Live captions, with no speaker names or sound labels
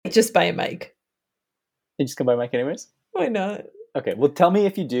Just buy a mic. You just gonna buy a mic anyways? Why not? Okay, well, tell me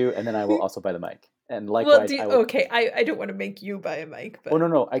if you do, and then I will also buy the mic. And Well, likewise, I will. okay, I don't want to make you buy a mic, but Oh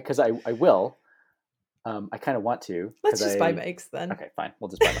no, because I will. I kind of want to. let's just buy mics then. Okay, fine. We'll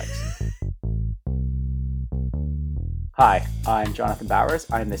just buy mics. Hi, I'm Jonathan Bowers.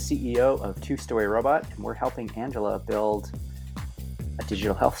 I'm the CEO of Two Story Robot, and we're helping Angela build a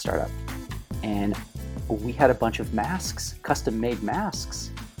digital health startup. And we had a bunch of masks, custom-made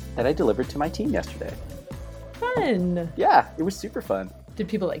masks, that I delivered to my team yesterday. Fun. Yeah, it was super fun. Did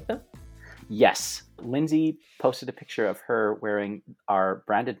people like them? Yes. Lindsay posted a picture of her wearing our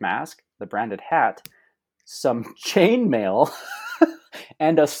branded mask, the branded hat, some chainmail,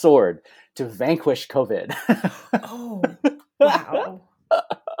 and a sword to vanquish COVID. Oh, wow.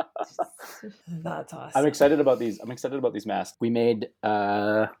 That's awesome. I'm excited about these masks. We made,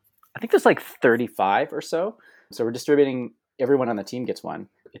 I think there's like 35 or so. So we're distributing, everyone on the team gets one.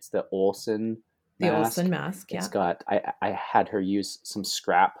 It's the Olsen mask. The Olsen mask, yeah. It's got, I had her use some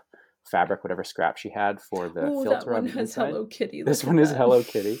scrap fabric, whatever scrap she had for the filter. That one has inside. Hello Kitty. This one is Hello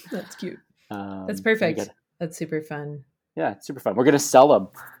Kitty. That's cute. That's perfect. That's super fun. Yeah, it's super fun. We're going to sell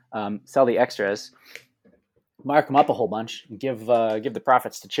them, sell the extras, mark them up a whole bunch, and give the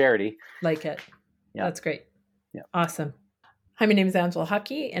profits to charity. Like it. Yeah. That's great. Yeah. Awesome. Hi, my name is Angela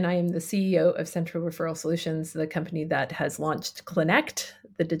Hopke, and I am the CEO of Central Referral Solutions, the company that has launched Clinect,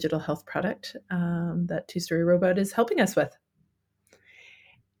 the digital health product that Two Story Robot is helping us with.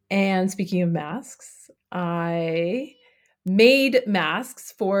 And speaking of masks, I made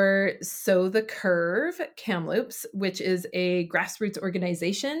masks for Sew the Curve Kamloops, which is a grassroots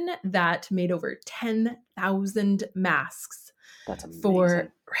organization that made over 10,000 masks. That's amazing.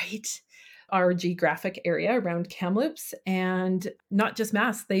 For our geographic area around Kamloops. And not just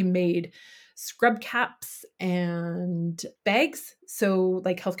masks, they made scrub caps and bags. So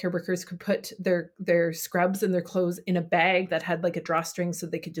like healthcare workers could put their scrubs and their clothes in a bag that had like a drawstring so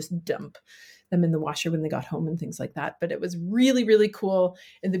they could just dump them in the washer when they got home and things like that. But it was really, really cool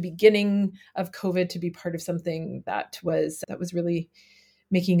in the beginning of COVID to be part of something that was really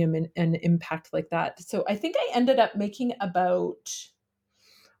making an impact like that. So I think I ended up making about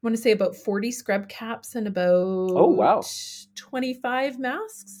 40 scrub caps and about 25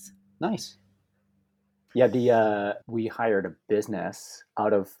 masks. Nice. Yeah, we hired a business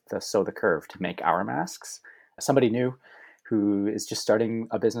out of the Sew the Curve to make our masks. Somebody new who is just starting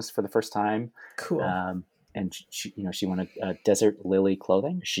a business for the first time. Cool. And she wanted Desert Lily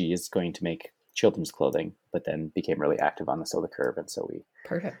clothing. She is going to make children's clothing, but then became really active on the Sew the Curve, and so we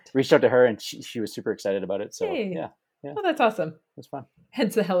reached out to her, and she was super excited about it. So yeah. Oh, that's awesome. It was fun.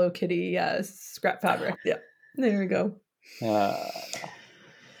 Hence the Hello Kitty scrap fabric. Yeah, there we go.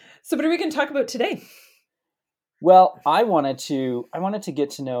 So what are we going to talk about today? Well, I wanted to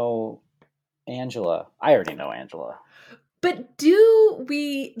get to know Angela. I already know Angela. But do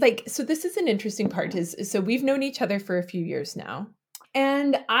we so this is an interesting part so we've known each other for a few years now.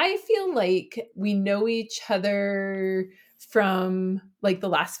 And I feel like we know each other from like the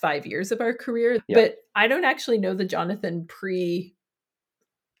last 5 years of our career, but I don't actually know the Jonathan pre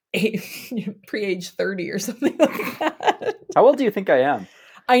age 30 or something like that. How old do you think I am?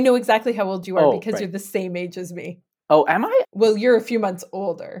 I know exactly how old you are because you're the same age as me. Oh, am I? Well, you're a few months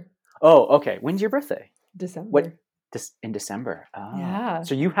older. Oh, okay. When's your birthday? December. What? In December. Oh. Yeah.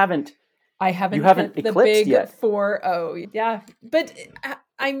 So you haven't. I haven't. You haven't hit eclipsed the big yet. 40. Yeah, but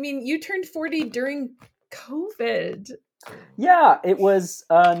I mean, you turned 40 during COVID. Yeah, it was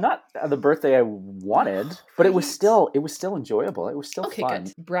not the birthday I wanted, but it was still enjoyable. It was still fun.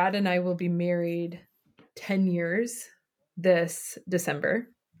 Good. Brad and I will be married 10 years this December.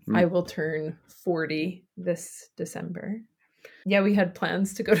 I will turn 40 this December. Yeah, we had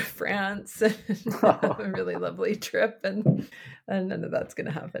plans to go to France and have a really lovely trip, and none of that's going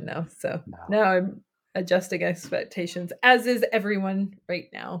to happen now. So now I'm adjusting expectations, as is everyone right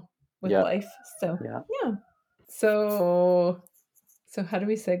now with life. So yeah. So how do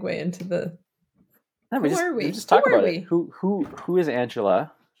we segue into the? Who are we? Just talk about it. Who is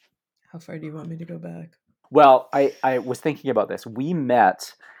Angela? How far do you want me to go back? Well, I was thinking about this. We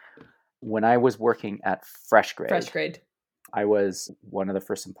met when I was working at FreshGrade. I was one of the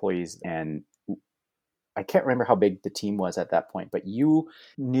first employees, and I can't remember how big the team was at that point, but you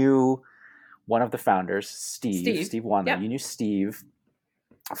knew one of the founders, Steve Wanley. Yep. You knew Steve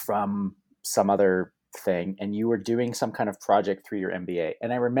from some other thing, and you were doing some kind of project through your MBA.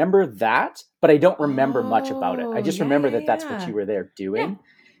 And I remember that, but I don't remember much about it. I just remember that's what you were there doing. Yeah.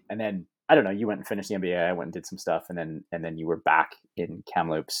 And then, I don't know, you went and finished the MBA, I went and did some stuff, and then you were back in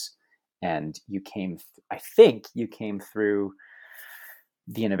Kamloops. And you came, I think you came through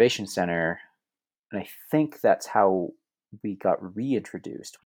the Innovation Center. And I think that's how we got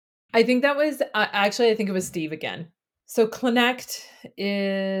reintroduced. I think that was actually, I think it was Steve again. So Connect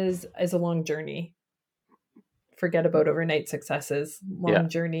is a long journey. Forget about overnight successes. Long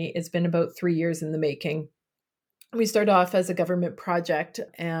journey. It's been about 3 years in the making. We started off as a government project,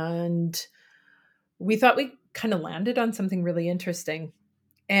 and we thought we kind of landed on something really interesting.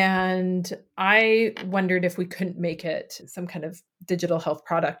 And I wondered if we couldn't make it some kind of digital health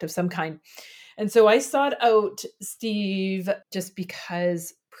product of some kind. And so I sought out Steve just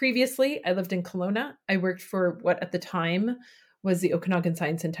because previously I lived in Kelowna. I worked for what at the time was the Okanagan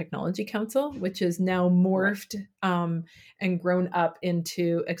Science and Technology Council, which is now morphed and grown up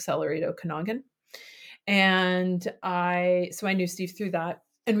into Accelerate Okanagan. And I knew Steve through that.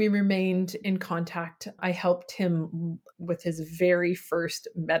 And we remained in contact. I helped him with his very first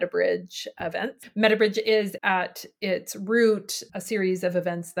MetaBridge event. MetaBridge is at its root a series of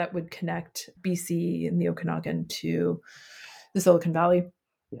events that would connect BC and the Okanagan to the Silicon Valley.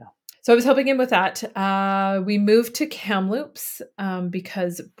 Yeah. So I was helping him with that. We moved to Kamloops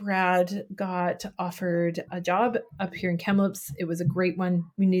because Brad got offered a job up here in Kamloops. It was a great one.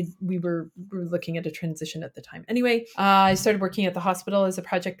 We were looking at a transition at the time. Anyway, I started working at the hospital as a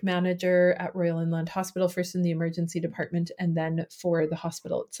project manager at Royal Inland Hospital, first in the emergency department and then for the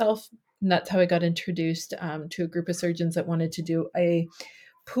hospital itself. And that's how I got introduced to a group of surgeons that wanted to do a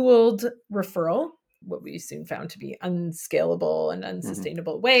pooled referral, what we soon found to be unscalable and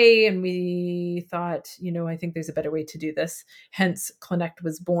unsustainable way. And we thought, I think there's a better way to do this. Hence, Connect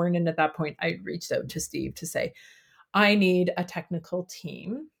was born. And at that point, I reached out to Steve to say, I need a technical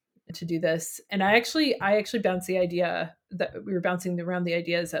team to do this. And I actually bounced the idea that we were bouncing around the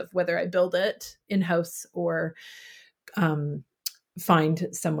ideas of whether I build it in-house or find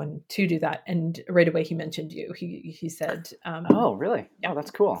someone to do that. And right away he mentioned you. He said, oh, really? Yeah. Oh,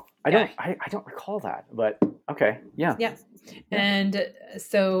 that's cool. I don't recall that, but okay. Yeah. Yeah. And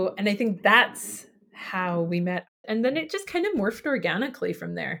I think that's how we met. And then it just kind of morphed organically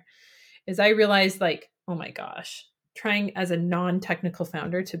from there. As I realized, like, oh my gosh, trying as a non-technical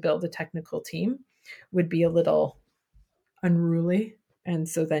founder to build a technical team would be a little unruly. And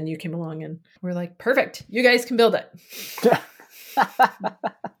so then you came along and we're like, perfect, you guys can build it.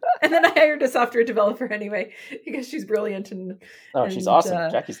 And then I hired a software developer anyway because she's brilliant she's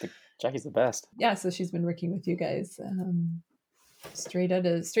awesome. Jackie's the best. Yeah, so she's been working with you guys straight out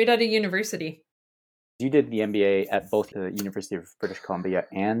of university. You did the MBA at both the University of British Columbia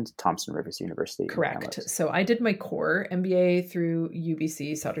and Thompson Rivers University. Correct. So I did my core MBA through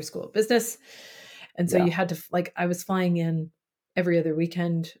UBC Sauder School of Business, and so you had to I was flying in every other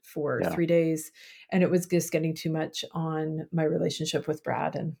weekend for 3 days, and it was just getting too much on my relationship with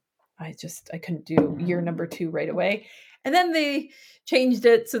Brad, and I couldn't do year number 2 right away. And then they changed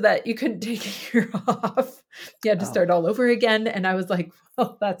it so that you couldn't take a year off. You had to start all over again. And I was like,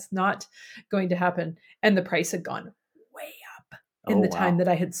 well, that's not going to happen. And the price had gone way up in the time that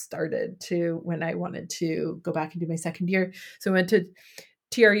I had started to when I wanted to go back and do my second year. So I went to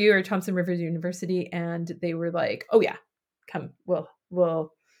TRU or Thompson Rivers University, and they were like, oh yeah, come,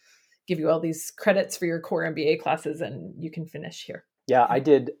 we'll give you all these credits for your core MBA classes and you can finish here. Yeah, I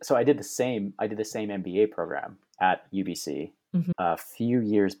did. So I did the same MBA program at UBC a few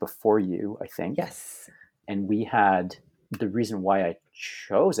years before you, I think. Yes. And we had, the reason why I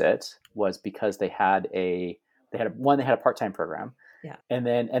chose it was because they had a part-time program. Yeah.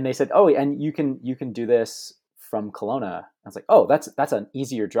 And they said, oh, and you can do this from Kelowna. I was like, oh, that's an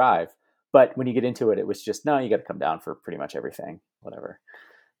easier drive. But when you get into it, it was just, no, you got to come down for pretty much everything, whatever.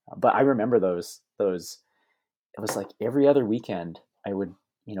 But I remember those, it was like every other weekend I would,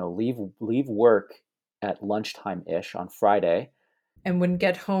 leave work at lunchtime-ish on Friday. And wouldn't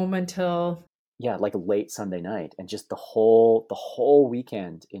get home until... Yeah, like late Sunday night. And just the whole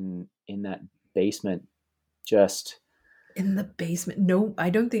weekend in that basement, just... In the basement? No, I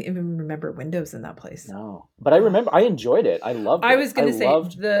don't even remember windows in that place. No, but I remember I enjoyed it. I loved it. I was going to say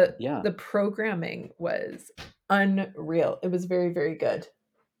the programming was unreal. It was very, very good.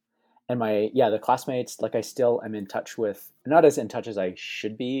 And the classmates, like I still am in touch with, not as in touch as I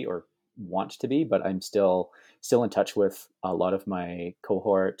should be or want to be, but I'm still in touch with a lot of my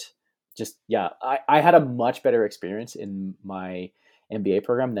cohort. Just, I had a much better experience in my MBA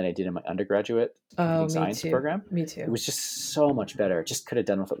program than I did in my undergraduate science program. Me too. It was just so much better. Just could have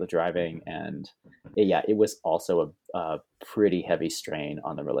done without the driving. And it was also a pretty heavy strain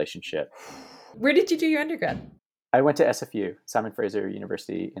on the relationship. Where did you do your undergrad? I went to SFU, Simon Fraser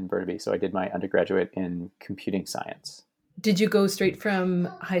University in Burnaby. So I did my undergraduate in computing science. Did you go straight from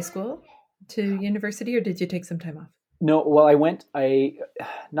high school to university, or did you take some time off? No, well,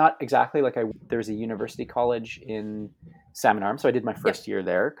 not exactly like there's a university college in Salmon Arm. So I did my first year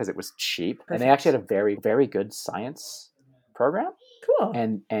there because it was cheap. Perfect. And they actually had a very, very good science program. Cool.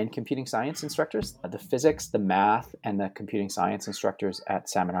 And computing science instructors. The physics, the math, and the computing science instructors at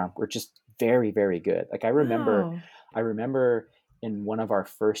Salmon Arm were just very, very good. Like I remember in one of our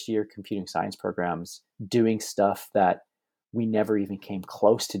first year computing science programs doing stuff that we never even came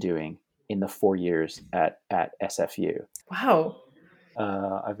close to doing in the 4 years at SFU. Wow.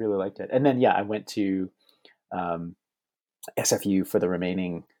 I really liked it. And then, I went to SFU for the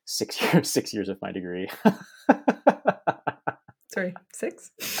remaining 6 years of my degree. Sorry,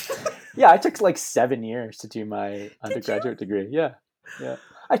 6? Yeah, I took like 7 years to do my undergraduate degree. Yeah.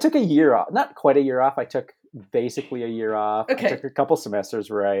 I took a year off, not quite a year off. I took basically a year off. Okay. I took a couple semesters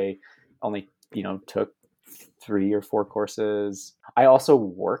where I only, took 3 or 4 courses. I also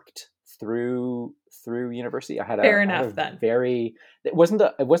worked through university. I had it wasn't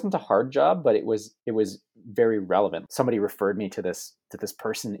a hard job, but it was very relevant. Somebody referred me to this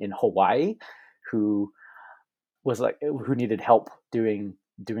person in Hawaii who was like, who needed help doing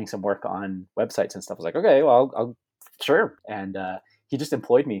some work on websites and stuff. I was like, okay, well, I'll sure. And he just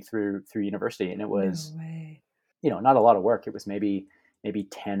employed me through university, and it was, not a lot of work. It was maybe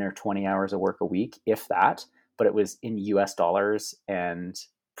 10 or 20 hours of work a week, if that, but it was in US dollars and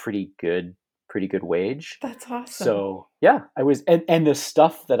pretty good wage. That's awesome. So yeah, I was, and the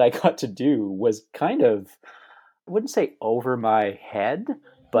stuff that I got to do was kind of, I wouldn't say over my head,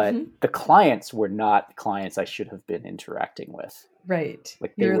 but the clients were not clients I should have been interacting with. Right.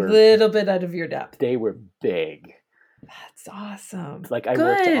 Like you're a little bit out of your depth. They were big. That's awesome. Like I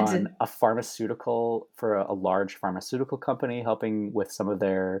worked on a large pharmaceutical company, helping with some of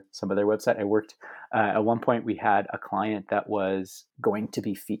their website. I worked at one point. We had a client that was going to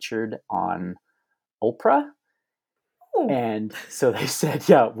be featured on Oprah. Oh. And so they said,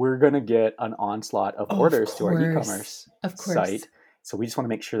 yeah, we're going to get an onslaught of orders to our e-commerce site. So we just want to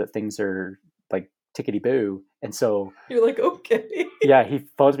make sure that things are like tickety-boo. And so you're like, okay. Yeah, he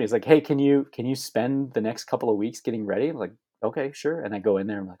phones me. He's like, hey, can you spend the next couple of weeks getting ready? I'm like, okay, sure. And I go in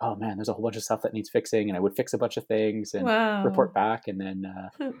there. I'm like, oh man, there's a whole bunch of stuff that needs fixing. And I would fix a bunch of things and report back. And then,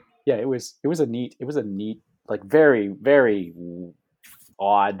 it was a neat, like very, very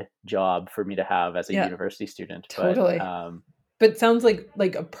odd job for me to have as a university student. Totally. But it sounds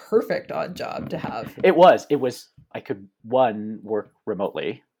like a perfect odd job to have. It was, I could work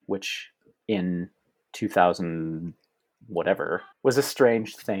remotely, which in 2000 whatever was a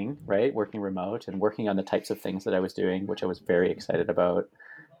strange thing, right? Working remote and working on the types of things that I was doing, which I was very excited about.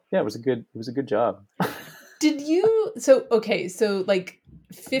 Yeah, it was a good job. Did you, so like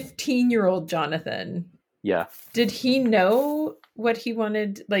 15-year-old Jonathan. Yeah. Did he know what he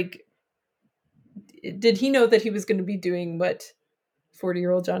wanted? Like, did he know that he was going to be doing what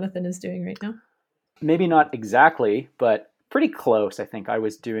 40-year-old Jonathan is doing right now? Maybe not exactly, but pretty close. I think I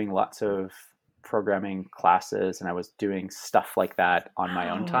was doing lots of programming classes and I was doing stuff like that on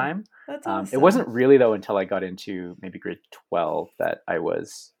my own time. That's awesome. It wasn't really though until I got into maybe grade 12 that I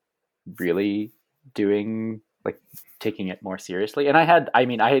was really doing, like, taking it more seriously. And I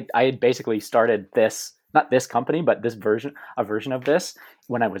had basically started this, not this company, but a version of this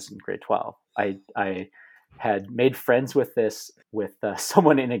when I was in grade 12. I had made friends with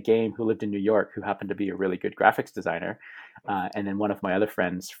someone in a game who lived in New York who happened to be a really good graphics designer. And then one of my other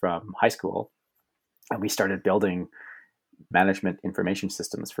friends from high school, and we started building management information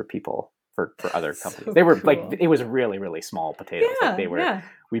systems for people, for other companies. So they were cool. Like, it was really, really small potatoes. Yeah, like they were,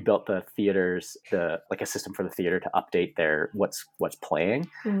 we built the theaters, like a system for the theater to update their what's playing.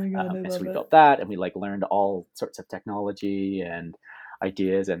 Oh my God, and so we built that, and we like learned all sorts of technology and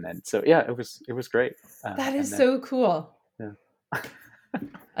ideas. And then, so yeah, it was great. That is so cool. Yeah.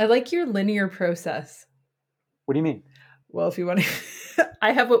 I like your linear process. What do you mean? Well, if you want to,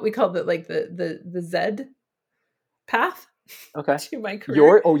 I have what we call the Z path. Okay. To my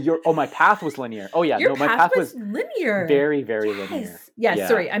career. My path was linear. Oh yeah, my path was linear. Very, very linear. Yeah,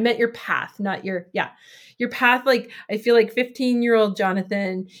 sorry, I meant your path, not your path. Like, I feel like 15-year-old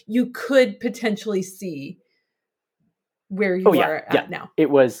Jonathan, you could potentially see where you are at now. It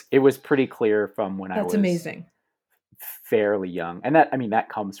was pretty clear from when I was amazing. Fairly young, and that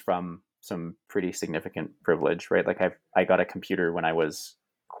comes from some pretty significant privilege, right? Like I got a computer when I was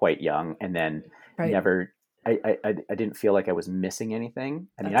quite young, and then never. I didn't feel like I was missing anything.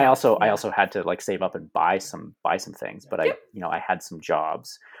 I mean, I also had to like save up and buy some things, but I had some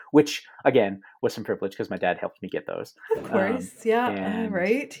jobs, which again was some privilege because my dad helped me get those. Of course,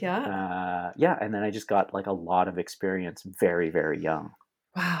 right, and then I just got like a lot of experience very, very young.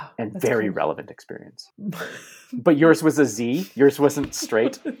 Wow. And very cool. Relevant experience. But yours was a Z? Yours wasn't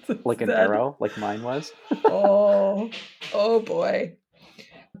straight like an arrow like mine was? Oh boy.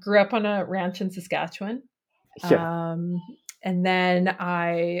 Grew up on a ranch in Saskatchewan. Yeah. And then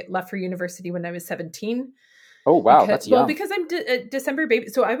I left for university when I was 17. Oh, wow. That's young. Well, because I'm a December baby.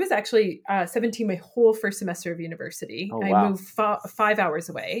 So I was actually 17 my whole first semester of university. Oh, wow. I moved 5 hours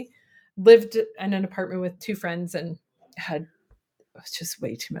away, lived in an apartment with 2 friends, and it was just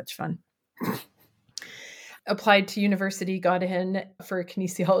way too much fun. Applied to university, got in for a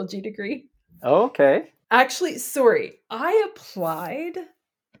kinesiology degree. Okay. Actually, sorry. I applied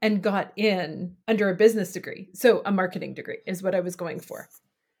and got in under a business degree. So a marketing degree is what I was going for.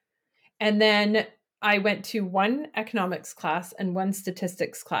 And then I went to one economics class and one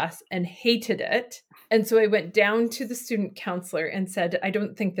statistics class and hated it. And so I went down to the student counselor and said, I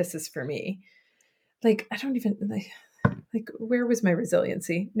don't think this is for me. Like, I don't even, like, where was my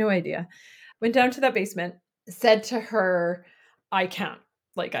resiliency? No idea. Went down to that basement, said to her, I can't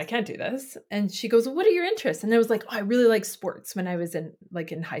do this. And she goes, well, what are your interests? And I was like, oh, I really like sports when I was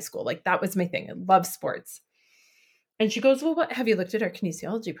in high school. Like, that was my thing. I love sports. And she goes, well, what have you looked at our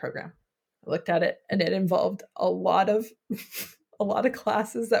kinesiology program? I looked at it and it involved a lot of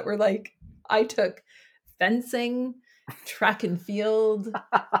classes that were like, I took fencing, track and field.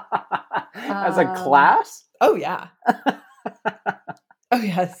 As a class? Oh, yeah. Oh,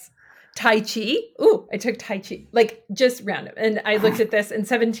 yes. Tai Chi. Ooh, I took Tai Chi. Like, just random. And I looked at this, and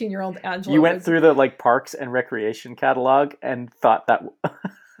 17-year-old Angela. You went through the Parks and Recreation catalog and thought that.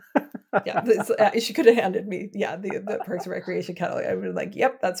 Yeah, she could have handed me, the Parks and Recreation catalog. I would have like,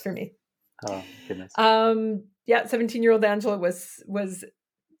 yep, that's for me. Oh, goodness. 17-year-old Angela was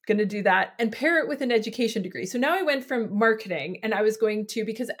going to do that and pair it with an education degree. So now I went from marketing, and I was going to,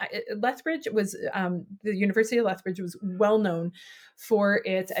 because Lethbridge was, the University of Lethbridge was well known for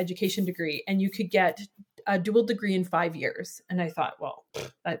its education degree, and you could get a dual degree in 5 years. And I thought, well,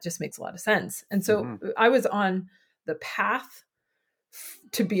 that just makes a lot of sense. And so I was on the path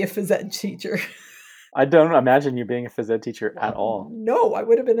to be a phys ed teacher. I don't imagine you being a phys ed teacher at all. No, I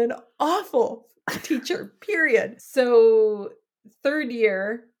would have been an awful teacher, period. So 3rd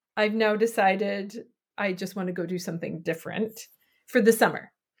year, I've now decided I just want to go do something different for the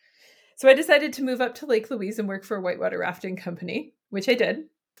summer. So I decided to move up to Lake Louise and work for a whitewater rafting company, which I did.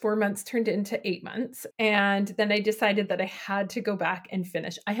 4 months turned into 8 months. And then I decided that I had to go back and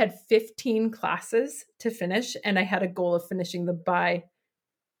finish. I had 15 classes to finish, and I had a goal of finishing them by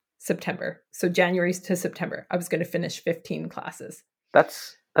September. So January to September, I was going to finish 15 classes.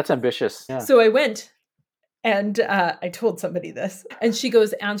 That's ambitious. Yeah. So I went and I told somebody this, and she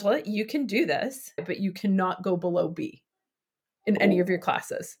goes, Angela, you can do this, but you cannot go below B in any of your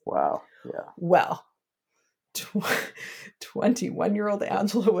classes. Wow. Yeah. Well, 21-year-old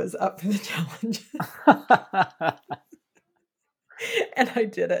Angela was up for the challenge. And I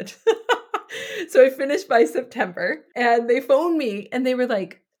did it. So I finished by September, and they phoned me and they were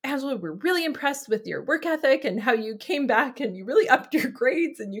like, Angela, we're really impressed with your work ethic and how you came back and you really upped your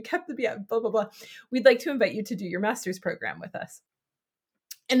grades and you kept blah, blah, blah. We'd like to invite you to do your master's program with us.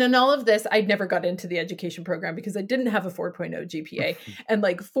 And in all of this, I'd never got into the education program because I didn't have a 4.0 GPA. And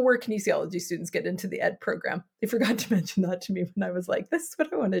 4 kinesiology students get into the ed program. They forgot to mention that to me when I was like, this is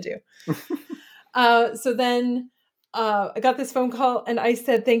what I want to do. So then I got this phone call and I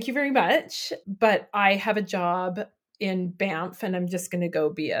said, thank you very much, but I have a job in Banff and I'm just going to go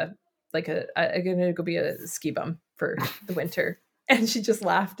be I'm going to go be a ski bum for the winter. And she just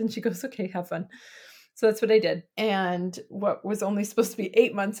laughed and she goes, okay, have fun. So that's what I did. And what was only supposed to be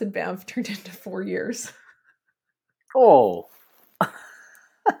 8 months in Banff turned into 4 years. Oh.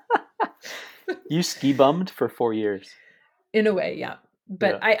 You ski bummed for 4 years. In a way, yeah.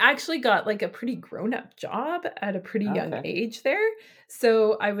 But yeah. I actually got a pretty grown-up job at a pretty young age there.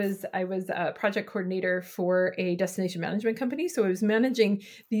 So I was a project coordinator for a destination management company. So I was managing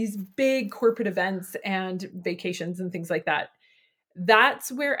these big corporate events and vacations and things like that.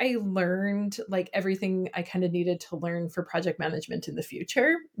 That's where I learned everything I kind of needed to learn for project management in the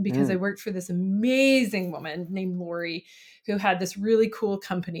future, because I worked for this amazing woman named Lori who had this really cool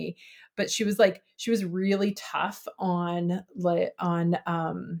company, but she was really tough on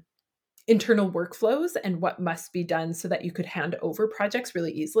internal workflows and what must be done so that you could hand over projects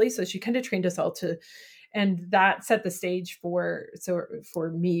really easily. So she kind of trained us all and that set the stage for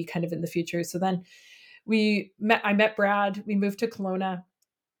me kind of in the future. So then I met Brad, we moved to Kelowna.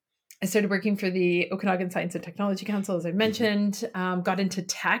 I started working for the Okanagan Science and Technology Council, as I mentioned, got into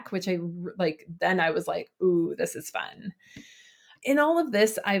tech, which then I was like, ooh, this is fun. In all of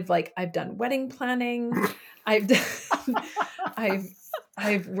this, I've done wedding planning. I've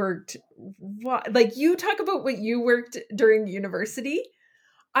I've worked, like you talk about what you worked during university.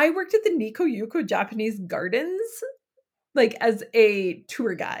 I worked at the Nikko Yuko Japanese Gardens, like as a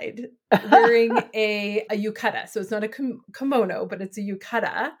tour guide, wearing a yukata. So it's not a kimono, but it's a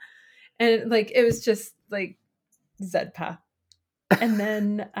yukata. And like, it was just like Zedpa. And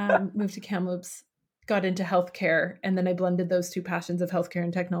then moved to Kamloops, got into healthcare. And then I blended those two passions of healthcare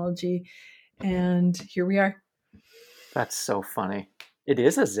and technology. And here we are. That's so funny. It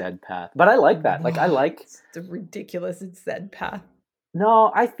is a Zed path, but I like that. Like I like it's a ridiculous Zed path.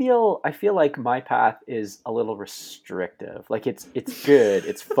 No, I feel like my path is a little restrictive. Like it's good,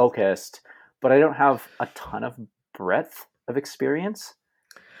 it's focused, but I don't have a ton of breadth of experience.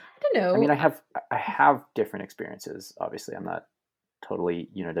 I don't know. I mean, I have different experiences. Obviously, I'm not totally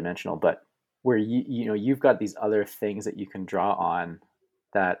unidimensional, but where you've got these other things that you can draw on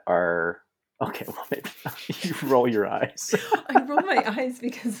that are okay. Well, maybe you roll your eyes. I roll my eyes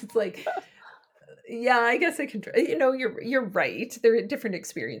because it's like, yeah, I guess I can. You're right. There are different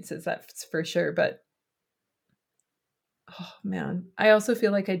experiences, that's for sure. But oh man, I also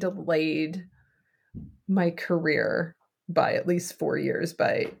feel like I delayed my career by at least 4 years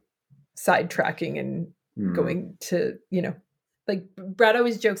by sidetracking and going to, like Brad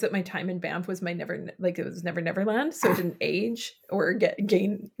always jokes that my time in Banff was it was Never Neverland, so it didn't age or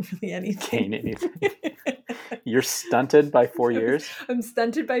gain really anything. Gain anything. You're stunted by 4 years? I'm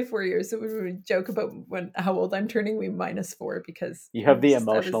stunted by 4 years. So when we joke about how old I'm turning, we -4 because you have the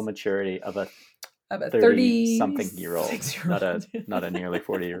emotional maturity of a 30-something-year-old, not a nearly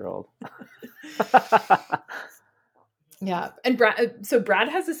 40-year-old. Yeah. And Brad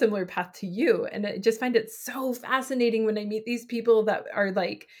has a similar path to you. And I just find it so fascinating when I meet these people that are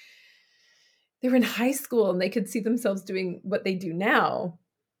like, they're in high school and they could see themselves doing what they do now.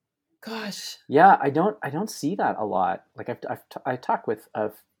 Gosh. Yeah, I don't see that a lot. Like I talk with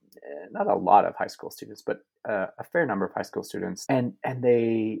not a lot of high school students, but a fair number of high school students, and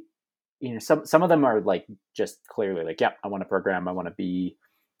they, some of them are like just clearly like, yeah, I want to program, I want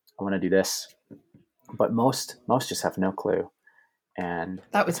to do this, but most just have no clue, and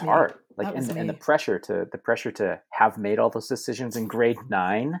that was hard. Like and the pressure to have made all those decisions in grade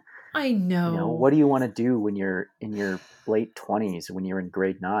 9. I know. What do you want to do when you're in your late 20s, when you're in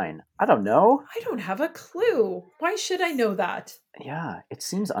grade 9? I don't know. I don't have a clue. Why should I know that? Yeah, it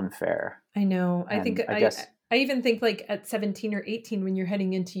seems unfair. I know. I even think like at 17 or 18 when you're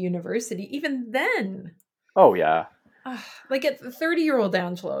heading into university, even then. Oh, yeah. Like at 30-year-old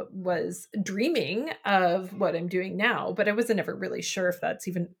Angela was dreaming of what I'm doing now, but I wasn't ever really sure if that's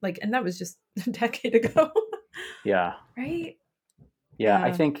even like, and that was just a decade ago. Yeah. Right? Yeah,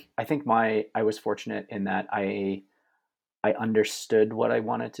 I think I was fortunate in that I understood what I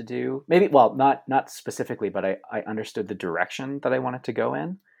wanted to do. Maybe, well, not specifically, but I understood the direction that I wanted to go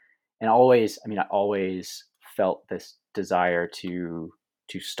in. And I always felt this desire to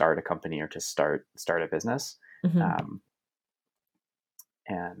start a company or to start a business. Mm-hmm.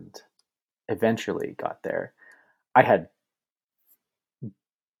 And eventually got there. I had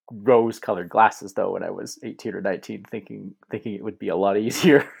rose-colored glasses though when I was 18 or 19, thinking it would be a lot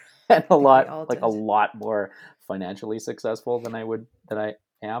easier and a lot more financially successful than I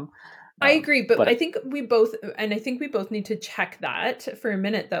am. I agree, but I think we both need to check that for a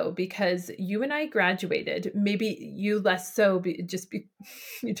minute though, because you and I graduated, maybe you less so,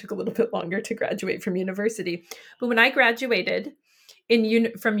 you took a little bit longer to graduate from university. But when I graduated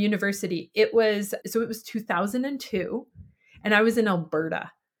from university, it was 2002 and I was in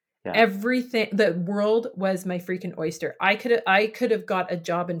Alberta. Yeah. Everything, the world was my freaking oyster. I could have got a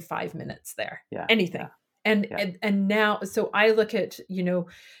job in 5 minutes there. Yeah. Anything. Yeah. And now, so I look at,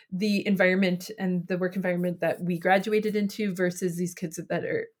 the environment and the work environment that we graduated into versus these kids that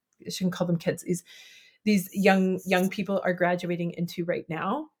are, I shouldn't call them kids, these young people are graduating into right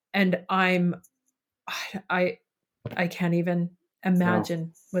now. And I can't even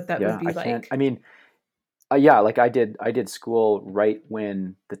imagine what that would be like. I mean, yeah, like I did school right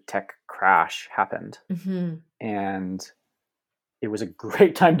when the tech crash happened. Mm-hmm. And it was a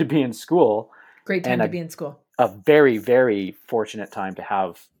great time to be in school. Great time to be in school. A very, very fortunate time to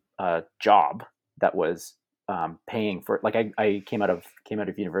have a job that was paying for. Like I came out of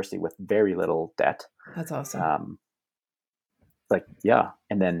university with very little debt. That's awesome.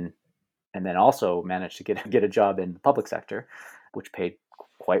 And then also managed to get a job in the public sector, which paid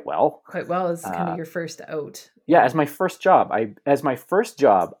quite well. Quite well is kind of your first out. Yeah, as my first job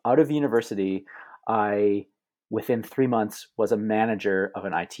out of university, I within 3 months was a manager of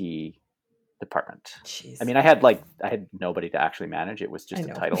an IT department. Jeez. I mean, I had nobody to actually manage. It was just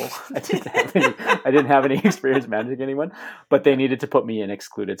a title. I didn't have any experience managing anyone, but they needed to put me in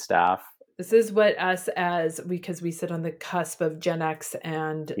excluded staff. This is what us because we sit on the cusp of Gen X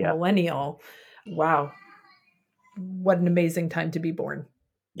and millennial. Wow. What an amazing time to be born.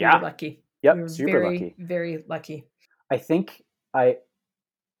 Yeah. We were lucky. Yep. We were Super very, lucky. very lucky. I think I've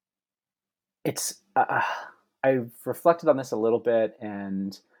reflected on this a little bit,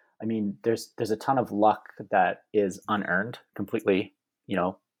 and I mean, there's a ton of luck that is unearned completely. You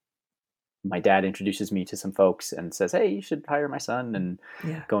know, my dad introduces me to some folks and says, "Hey, you should hire my son and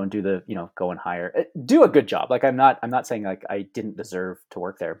go and go and do a good job." Like I'm not saying like I didn't deserve to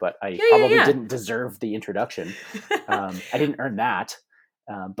work there, but I didn't deserve the introduction. I didn't earn that,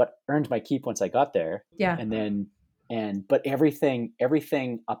 but earned my keep once I got there. Yeah, but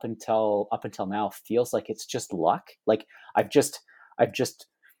everything up until now feels like it's just luck. Like I've just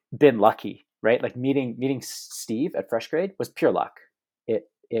been lucky, right? Like meeting Steve at FreshGrade was pure luck.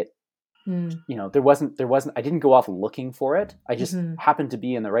 There wasn't I didn't go off looking for it. I just happened to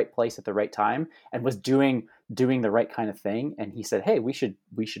be in the right place at the right time and was doing the right kind of thing. And he said, "Hey, we should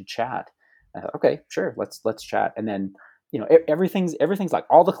chat." I thought, okay, sure, let's chat. And then everything's like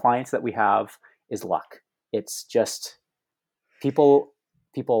all the clients that we have is luck. It's just people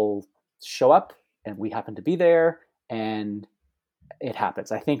show up and we happen to be there and it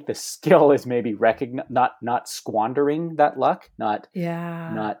happens. I think the skill is maybe not squandering that luck, not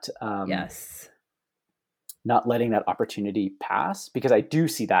letting that opportunity pass, because I do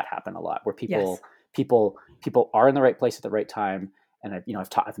see that happen a lot where people are in the right place at the right time. And I've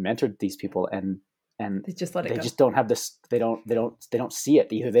mentored these people and they just let it go. They just don't have this. They don't see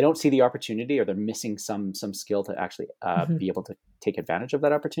it. Either they don't see the opportunity or they're missing some skill to actually be able to take advantage of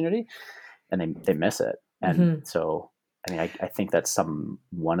that opportunity, and they miss it. And so, I mean, I think that's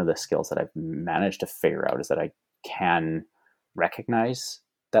one of the skills that I've managed to figure out is that I can recognize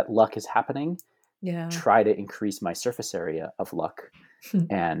that luck is happening, try to increase my surface area of luck,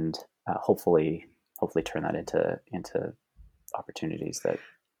 and hopefully turn that into opportunities that,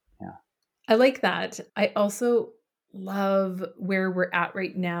 I like that. I also love where we're at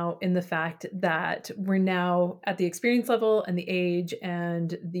right now in the fact that we're now at the experience level and the age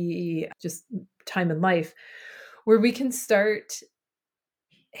and the just time in life where we can start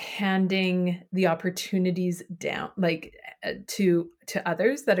handing the opportunities down, like to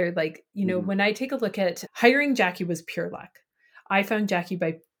others that are like, when I take a look at hiring Jackie was pure luck. I found Jackie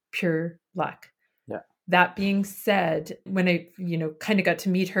by pure luck. Yeah. That being said, when I, kind of got to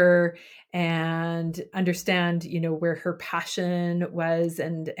meet her and understand, where her passion was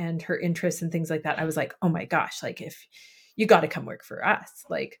and her interests and things like that, I was like, oh my gosh, like if you got to come work for us,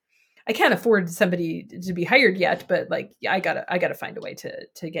 like I can't afford somebody to be hired yet, but like, I gotta find a way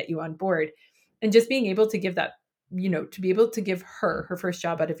to get you on board. And just being able to give that, to be able to give her first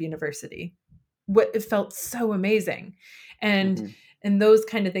job out of university, it felt so amazing. And those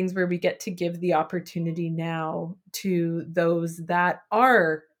kind of things where we get to give the opportunity now to those that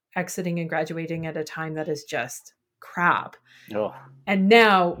are exiting and graduating at a time that is just crap. Oh. And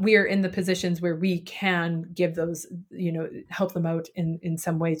now we are in the positions where we can give those, help them out in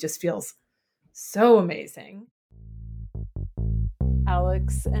some way, just feels so amazing.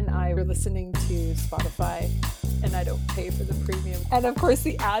 Alex and I were listening to Spotify, and I don't pay for the premium. And of course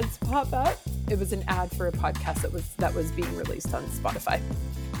the ads pop up. It was an ad for a podcast that was being released on Spotify.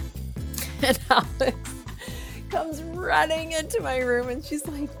 And Alex comes running into my room and she's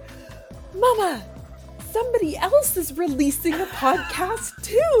like, "Mama, somebody else is releasing a podcast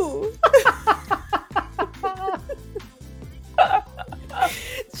too."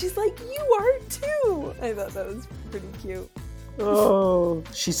 She's like, "You are too." I thought that was pretty cute. Oh,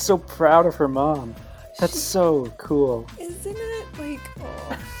 she's so proud of her mom. That's so cool. Isn't it? Like,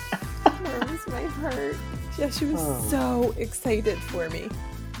 warms my heart. Yeah, she was so excited for me.